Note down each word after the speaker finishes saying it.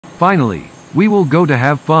Finally, we will go to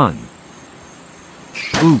have fun.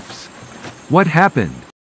 Oops. What happened?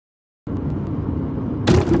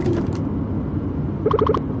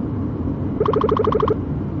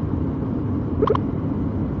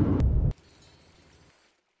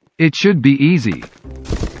 It should be easy.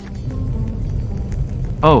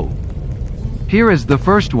 Oh. Here is the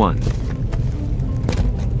first one.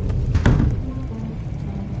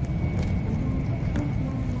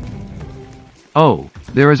 Oh,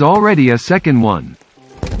 there is already a second one.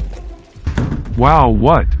 Wow,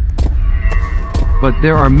 what? But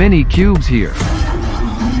there are many cubes here.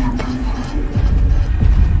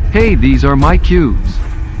 Hey, these are my cubes.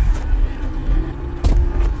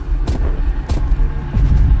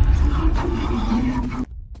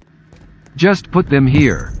 Just put them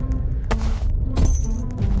here.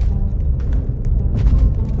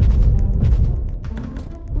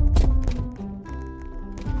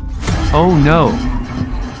 Oh no!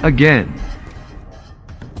 Again.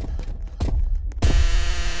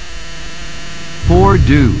 Poor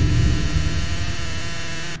dude.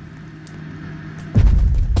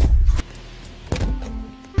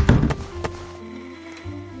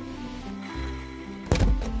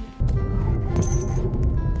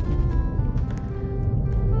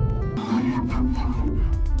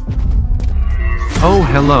 Oh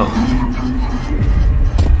hello.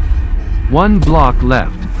 One block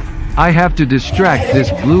left. I have to distract this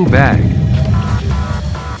blue bag.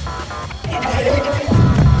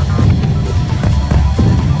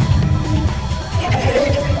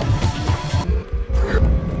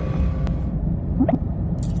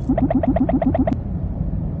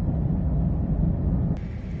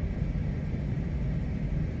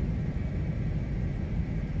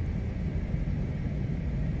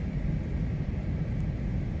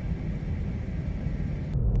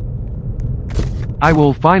 I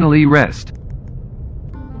will finally rest.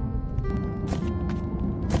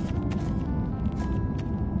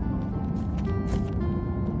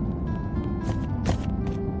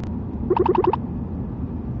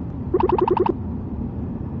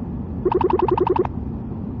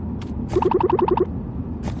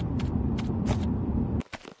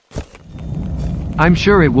 I'm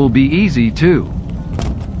sure it will be easy too.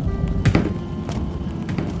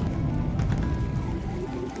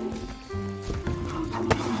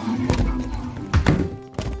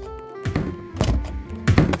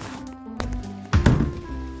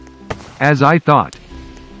 As I thought.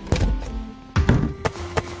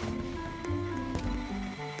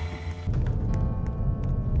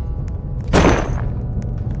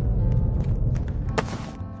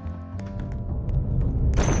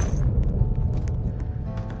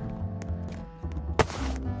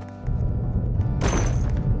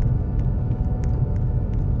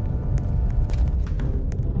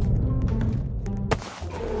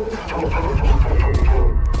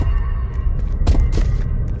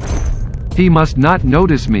 He must not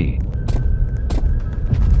notice me.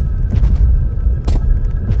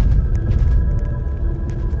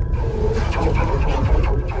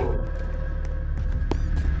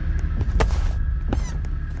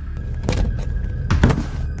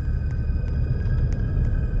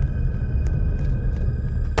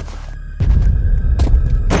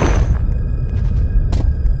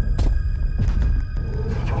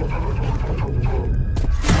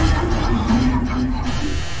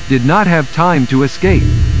 Did not have time to escape.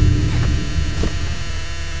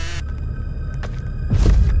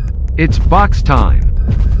 It's box time.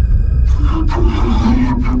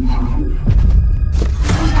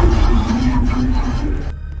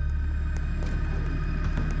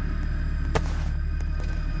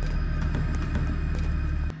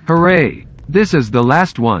 Hooray! This is the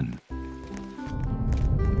last one.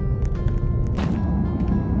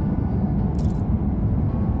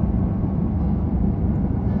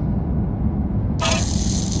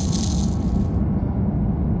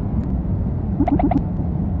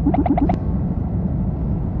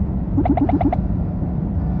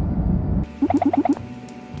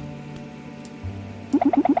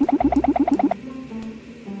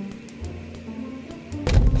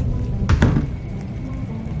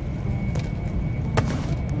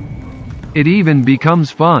 It even becomes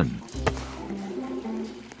fun.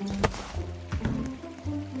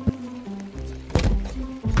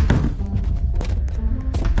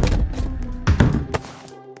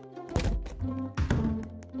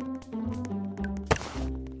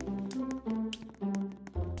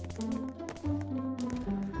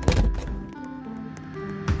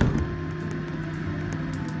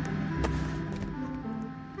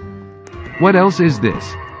 What else is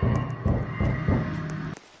this?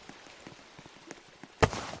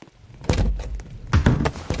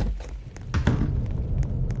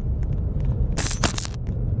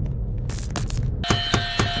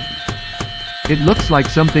 It looks like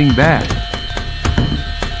something bad.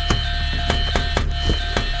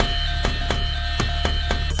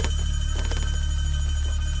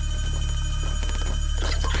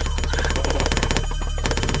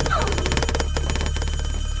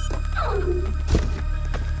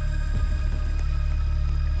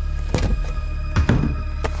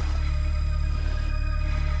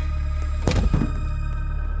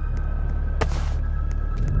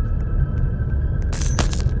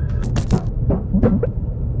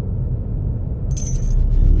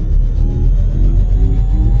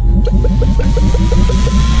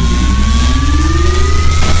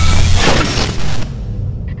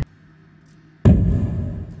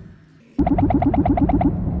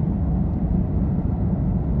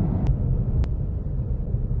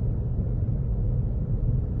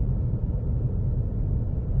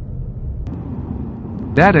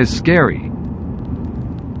 That is scary.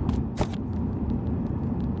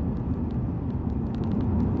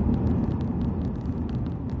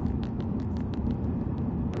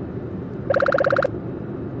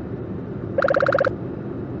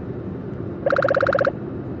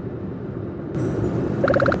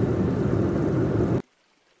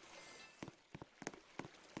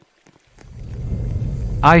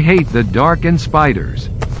 I hate the dark and spiders.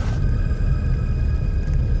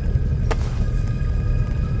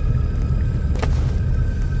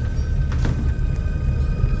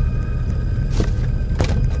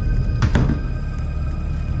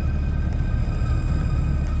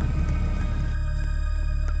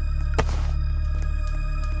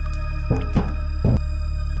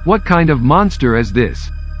 What kind of monster is this?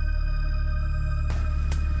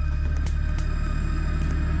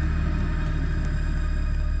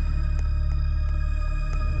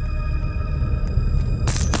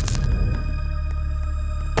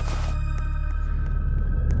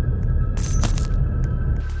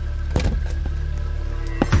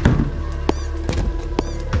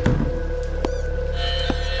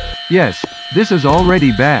 Yes, this is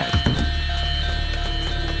already bad.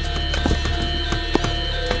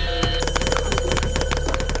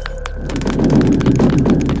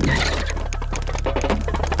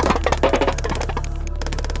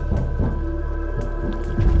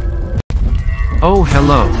 Oh,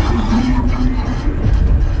 hello.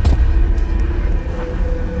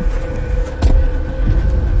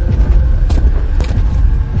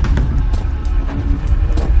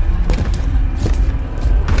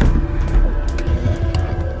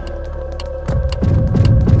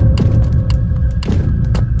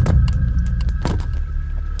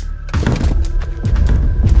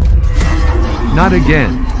 Not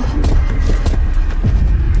again.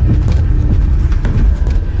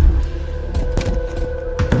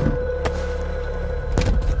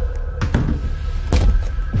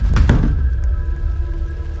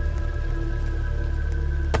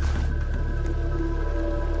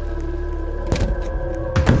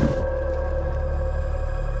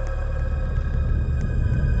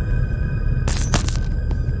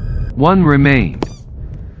 One remained.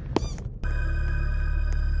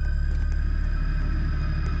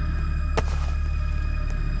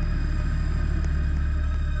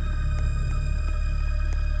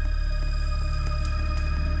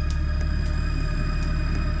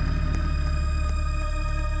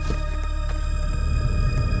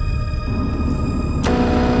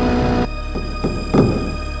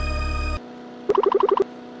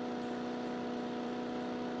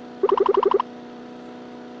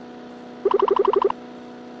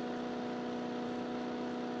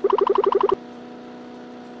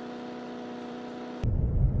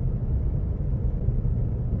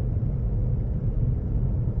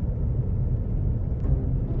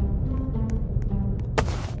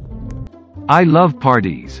 I love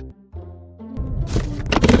parties.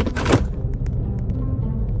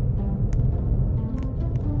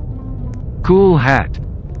 Cool hat.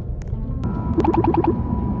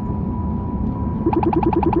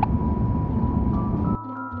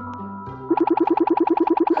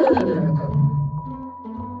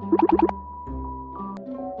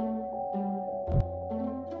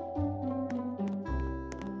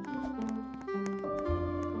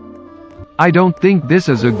 I don't think this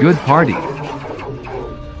is a good party.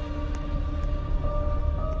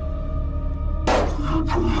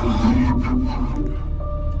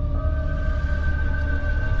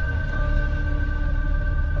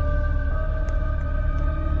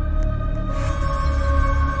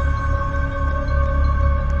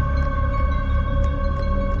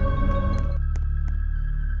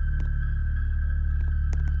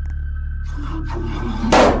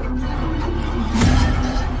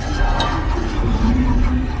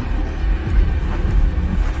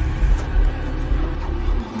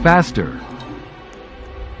 Faster.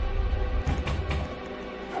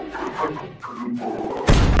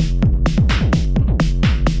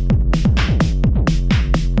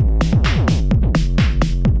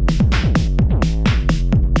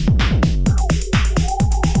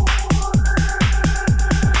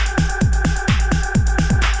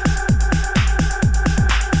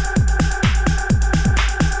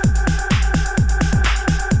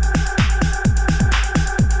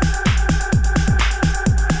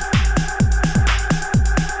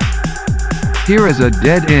 Here is a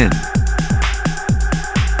dead end.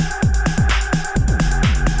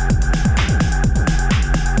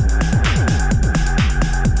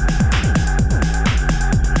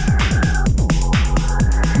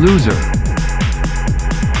 Loser.